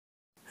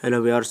Hello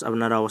viewers,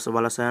 আপনারা অবশ্যই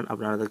ভালো আছেন।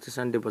 আপনারা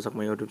দেখতেছেন ডিপো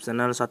চাকমা ইউটিউব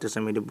চ্যানেল, সাথে আছে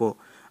আমি ডিপো।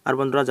 আর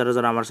বন্ধুরা, যারা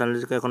যারা আমার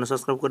চ্যানেলটিকে এখনো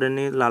সাবস্ক্রাইব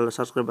করেননি, লাল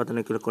সাবস্ক্রাইব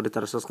বাটনে ক্লিক করে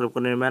তারা সাবস্ক্রাইব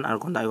করে নেবেন আর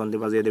ঘন্টা আইকনটি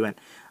বাজিয়ে দেবেন।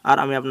 আর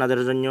আমি আপনাদের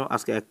জন্য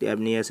আজকে একটি অ্যাপ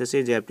নিয়ে এসেছি,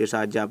 যে অ্যাপটির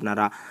সাহায্যে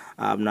আপনারা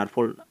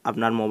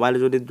আপনার মোবাইলে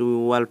যদি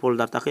ডুয়াল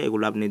ফোল্ডার থাকে,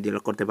 এগুলো আপনি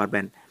ডিলিট করতে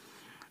পারবেন।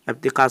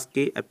 অ্যাপটি কাজ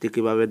কি, অ্যাপটি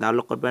কীভাবে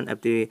ডাউনলোড করবেন,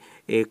 অ্যাপটি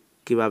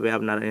কীভাবে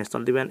আপনারা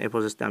ইনস্টল দিবেন, এই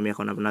প্রসেসটা আমি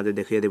এখন আপনাদের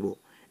দেখিয়ে দেবো।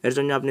 এর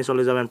জন্য আপনি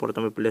চলে যাবেন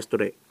প্রথমে প্লে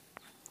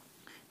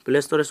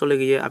স্টোরে চলে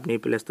গিয়ে আপনি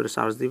প্লে স্টোরে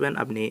সার্চ দিবেন।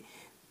 আপনি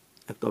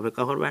একটু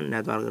অপেক্ষা করবেন,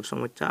 নেটওয়ার্কের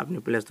সমস্যা। আপনি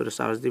প্লে স্টোরে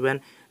সার্চ দিবেন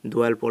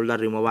ডুয়াল ফোল্ডার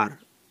রিমুভার।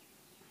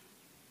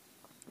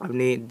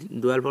 আপনি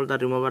ডুয়াল ফোল্ডার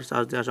রিমুভার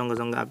সার্চ দেওয়ার সঙ্গে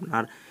সঙ্গে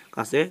আপনার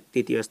কাছে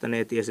তৃতীয় স্থানে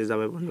এটি এসে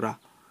যাবে বন্ধুরা।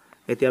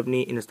 এতে আপনি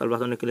ইনস্টল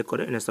বাটনে ক্লিক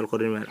করে ইনস্টল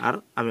করে নেবেন, আর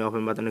আমি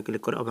ওপেন বাটনে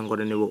ক্লিক করে ওপেন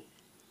করে নেব।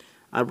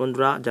 আর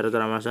বন্ধুরা, যারা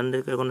যারা আমার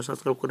চ্যানেলটিকে এখনো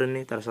সাবস্ক্রাইব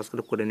করেননি, তারা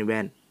সাবস্ক্রাইব করে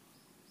নেবেন।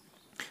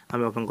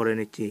 আমি ওপেন করে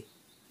নিচ্ছি।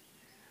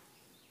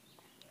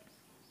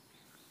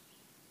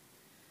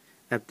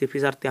 অ্যাপটি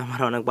ফিচারটি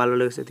আমার অনেক ভালো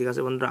লেগেছে, ঠিক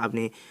আছে বন্ধুরা।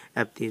 আপনি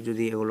অ্যাপটি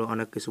যদি এগুলো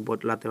অনেক কিছু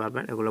বদলাতে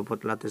পারবেন। এগুলো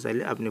বদলাতে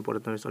চাইলে আপনি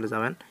প্রথমে চলে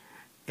যাবেন,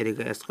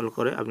 এদিকে স্ক্রল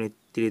করে আপনি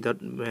 3 ডট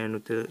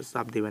মেনুতে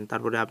চাপ দিবেন,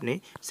 তারপরে আপনি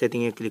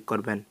সেটিংয়ে ক্লিক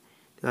করবেন,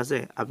 ঠিক আছে।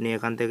 আপনি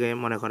এখান থেকে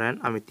মনে করেন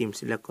আমি টিম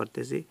সিলেক্ট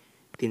করতেছি,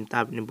 টিমটা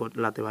আপনি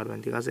বদলাতে পারবেন,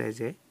 ঠিক আছে। এই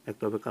যে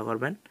একটু অপেক্ষা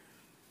করবেন,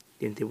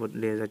 টিমটি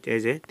বদলে যাচ্ছে।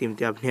 এই যে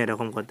টিমটি আপনি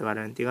এরকম করতে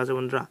পারবেন, ঠিক আছে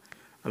বন্ধুরা।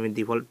 আমি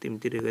ডিফল্ট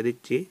টিমটি রেখে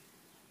দিচ্ছি,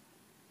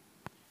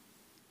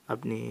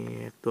 আপনি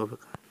একটু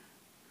অপেক্ষা।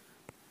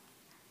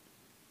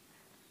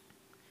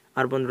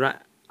 আর বন্ধুরা,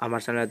 আমার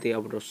চ্যানেলটি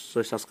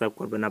অবশ্যই সাবস্ক্রাইব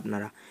করবেন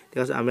আপনারা, ঠিক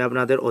আছে। আমি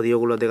আপনাদের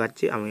অডিওগুলো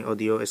দেখাচ্ছি, আমি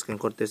অডিও স্ক্যান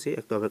করতেছি,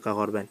 একটু অপেক্ষা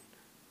করবেন।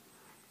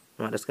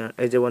 আমার স্ক্যান,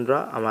 এই যে বন্ধুরা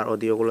আমার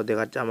অডিওগুলো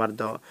দেখাচ্ছে। আমার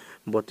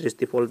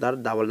 32টি ফোল্ডার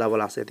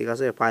ডাবল আছে, ঠিক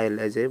আছে। ফাইল,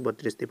 এই যে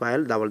 32টি ফাইল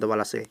ডাবল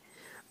আছে।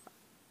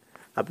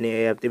 আপনি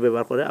এই অ্যাপটি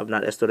ব্যবহার করে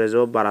আপনার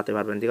স্টোরেজও বাড়াতে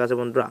পারবেন, ঠিক আছে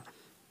বন্ধুরা।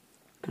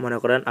 মনে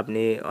করেন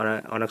আপনি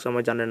অনেক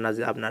সময় জানেন না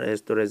যে আপনার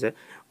স্টোরেজে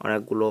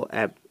অনেকগুলো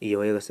অ্যাপ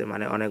হয়ে গেছে,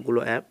 মানে অনেকগুলো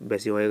অ্যাপ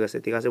বেশি হয়ে গেছে,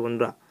 ঠিক আছে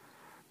বন্ধুরা।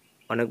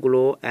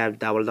 অনেকগুলো অ্যাপ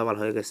ডাবল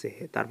হয়ে গেছে,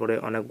 তারপরে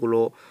অনেকগুলো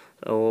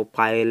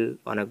ফাইল,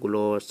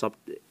 অনেকগুলো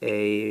সফট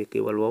এই কী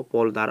বলবো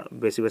ফোল্ডার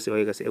বেশি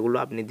হয়ে গেছে। এগুলো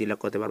আপনি ডিলিট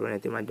করতে পারবেন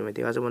এটির মাধ্যমে,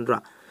 ঠিক আছে বন্ধুরা।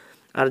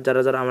 আর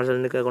যারা যারা আমার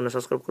চ্যানেলকে এখনো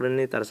সাবস্ক্রাইব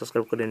করেননি, তারা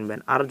সাবস্ক্রাইব করে নেবেন।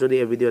 আর যদি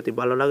এই ভিডিওটি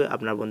ভালো লাগে,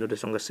 আপনার বন্ধুদের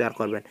সঙ্গে শেয়ার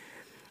করবেন।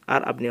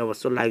 আর আপনি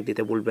অবশ্যই লাইক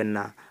দিতে ভুলবেন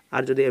না।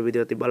 আর যদি এই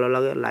ভিডিওটি ভালো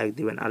লাগে, লাইক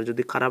দিবেন। আর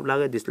যদি খারাপ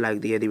লাগে, ডিসলাইক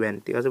দিয়ে দিবেন,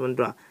 ঠিক আছে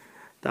বন্ধুরা।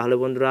 তাহলে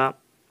বন্ধুরা,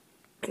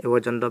 এ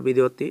পর্যন্ত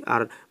ভিডিওটি,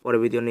 আর পরে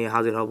ভিডিও নিয়ে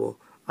হাজির হব।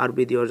 আর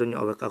ভিডিওর জন্য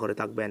অপেক্ষা করে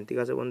থাকবেন, ঠিক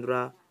আছে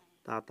বন্ধুরা।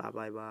 Tata,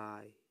 bye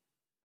bye.